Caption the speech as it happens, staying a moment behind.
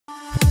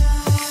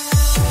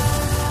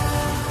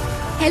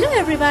Hello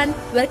everyone,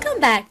 welcome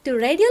back to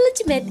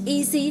Radiology Made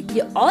Easy,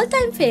 your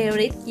all-time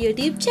favorite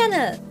YouTube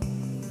channel.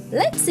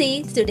 Let's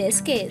see today's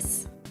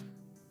case.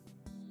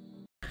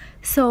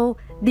 So,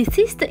 this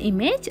is the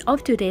image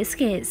of today's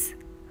case.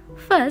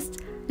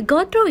 First,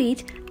 go through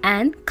it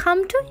and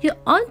come to your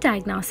own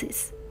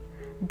diagnosis.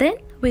 Then,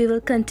 we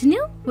will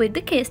continue with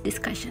the case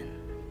discussion.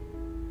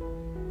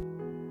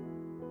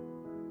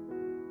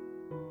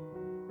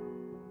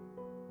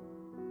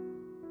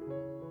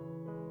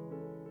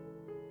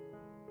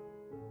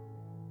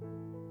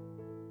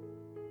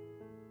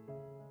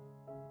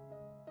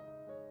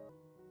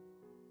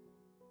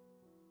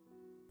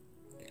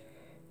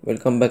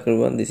 Welcome back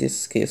everyone, this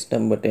is case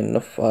number 10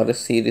 of RS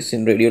series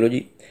in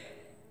radiology.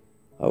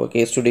 Our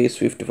case today is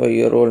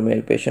 55-year-old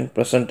male patient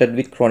presented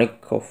with chronic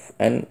cough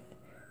and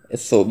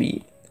SOB.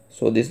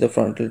 So this is the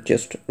frontal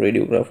chest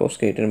radiograph of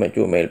skeletal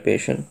mature male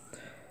patient.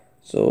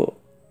 So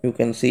you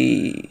can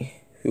see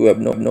few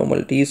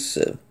abnormalities.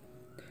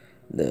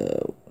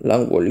 The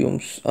lung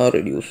volumes are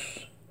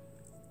reduced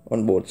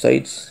on both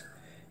sides.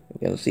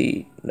 You can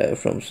see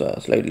diaphragms are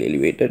slightly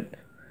elevated.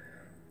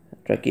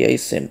 Trachea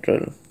is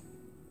central.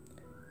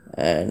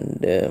 And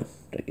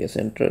trachea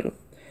central,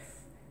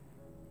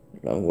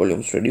 lung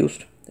volumes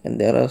reduced,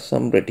 and there are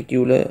some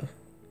reticular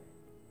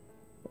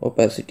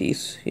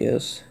opacities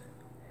here,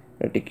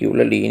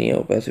 reticular linear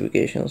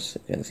opacifications.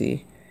 You can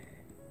see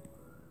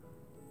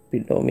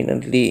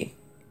predominantly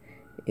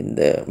in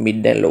the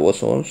mid and lower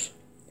zones,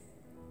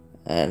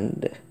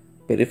 and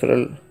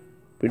peripheral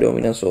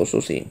predominance also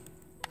seen.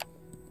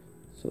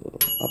 So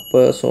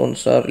upper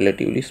zones are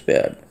relatively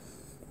spared,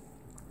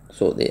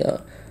 so they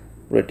are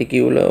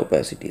reticular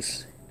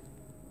opacities.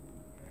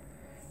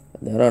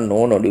 There are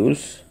no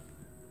nodules.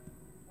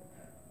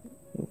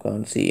 You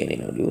can't see any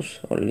nodules,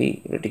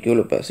 only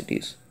reticular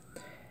opacities,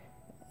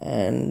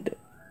 and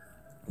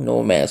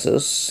no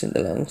masses in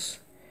the lungs,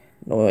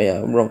 no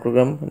air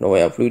bronchogram, no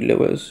air fluid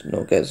levels,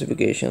 no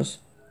calcifications,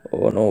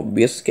 or no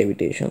obvious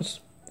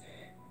cavitations.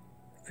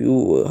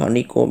 Few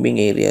honeycombing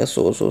areas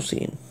also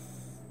seen,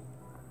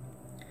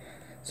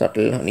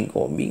 subtle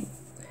honeycombing,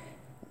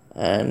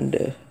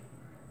 and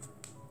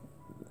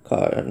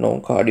no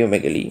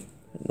cardiomegaly,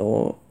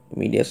 no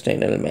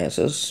mediastinal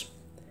masses,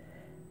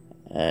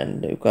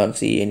 and you can't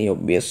see any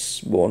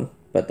obvious bone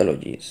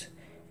pathologies,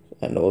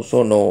 and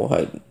also no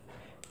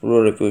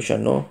pleural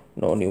effusion, no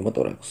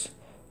pneumothorax.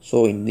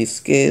 So in this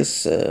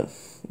case,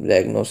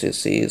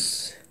 diagnosis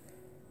is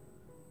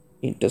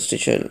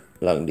interstitial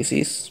lung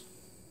disease.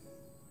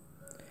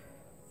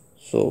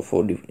 So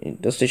for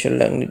interstitial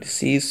lung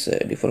disease,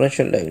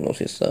 differential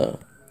diagnosis are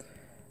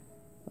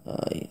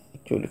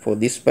actually for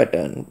this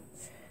pattern: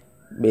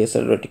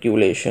 basal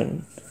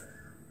reticulation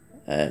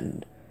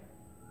and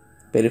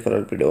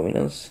peripheral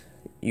predominance,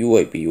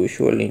 UIP,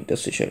 usual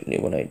interstitial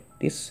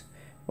pneumonitis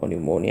or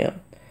pneumonia.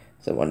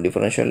 So one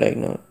differential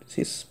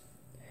diagnosis,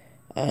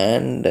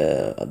 and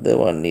other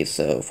one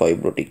is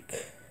fibrotic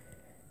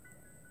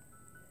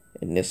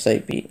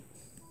NSIP.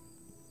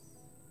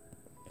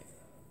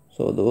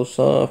 So those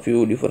are a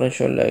few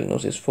differential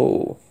diagnoses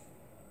for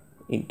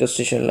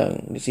interstitial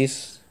lung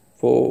disease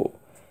for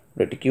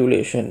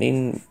reticulation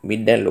in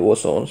mid and lower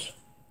zones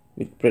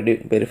with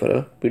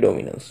peripheral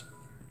predominance.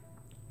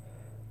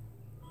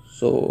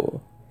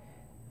 So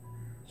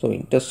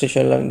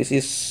interstitial lung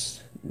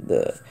disease,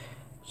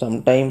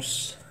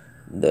 sometimes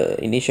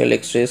the initial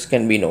X-rays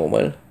can be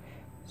normal,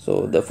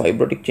 so the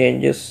fibrotic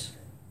changes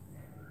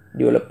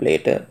develop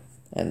later,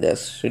 and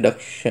there's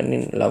reduction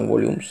in lung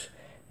volumes,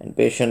 and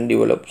patient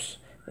develops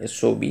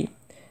SOB.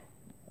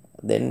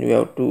 Then we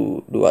have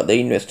to do other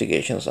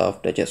investigations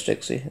after chest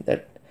X-ray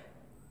that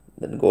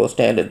gold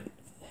standard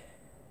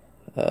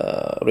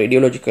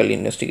radiological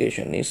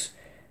investigation is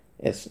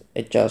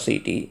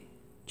HRCT,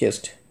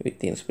 chest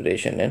with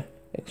inspiration and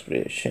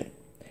expiration.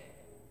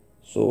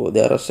 So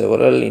there are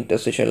several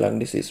interstitial lung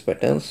disease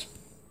patterns,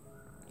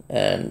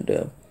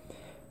 and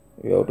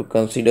we have to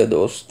consider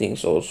those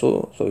things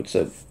also. So it's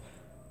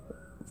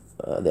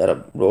there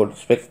are broad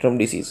spectrum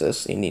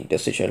diseases in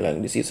interstitial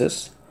lung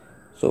diseases.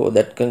 So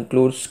that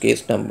concludes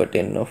case number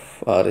 10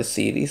 of RS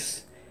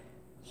series.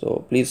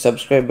 So please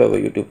subscribe our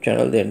YouTube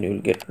channel, then you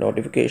will get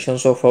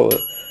notifications of our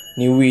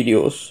new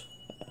videos,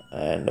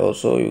 and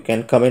also you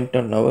can comment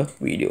on our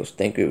videos.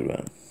 Thank you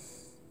everyone.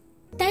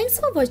 Thanks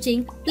for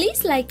watching.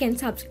 Please like and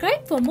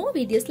subscribe for more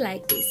videos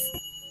like this.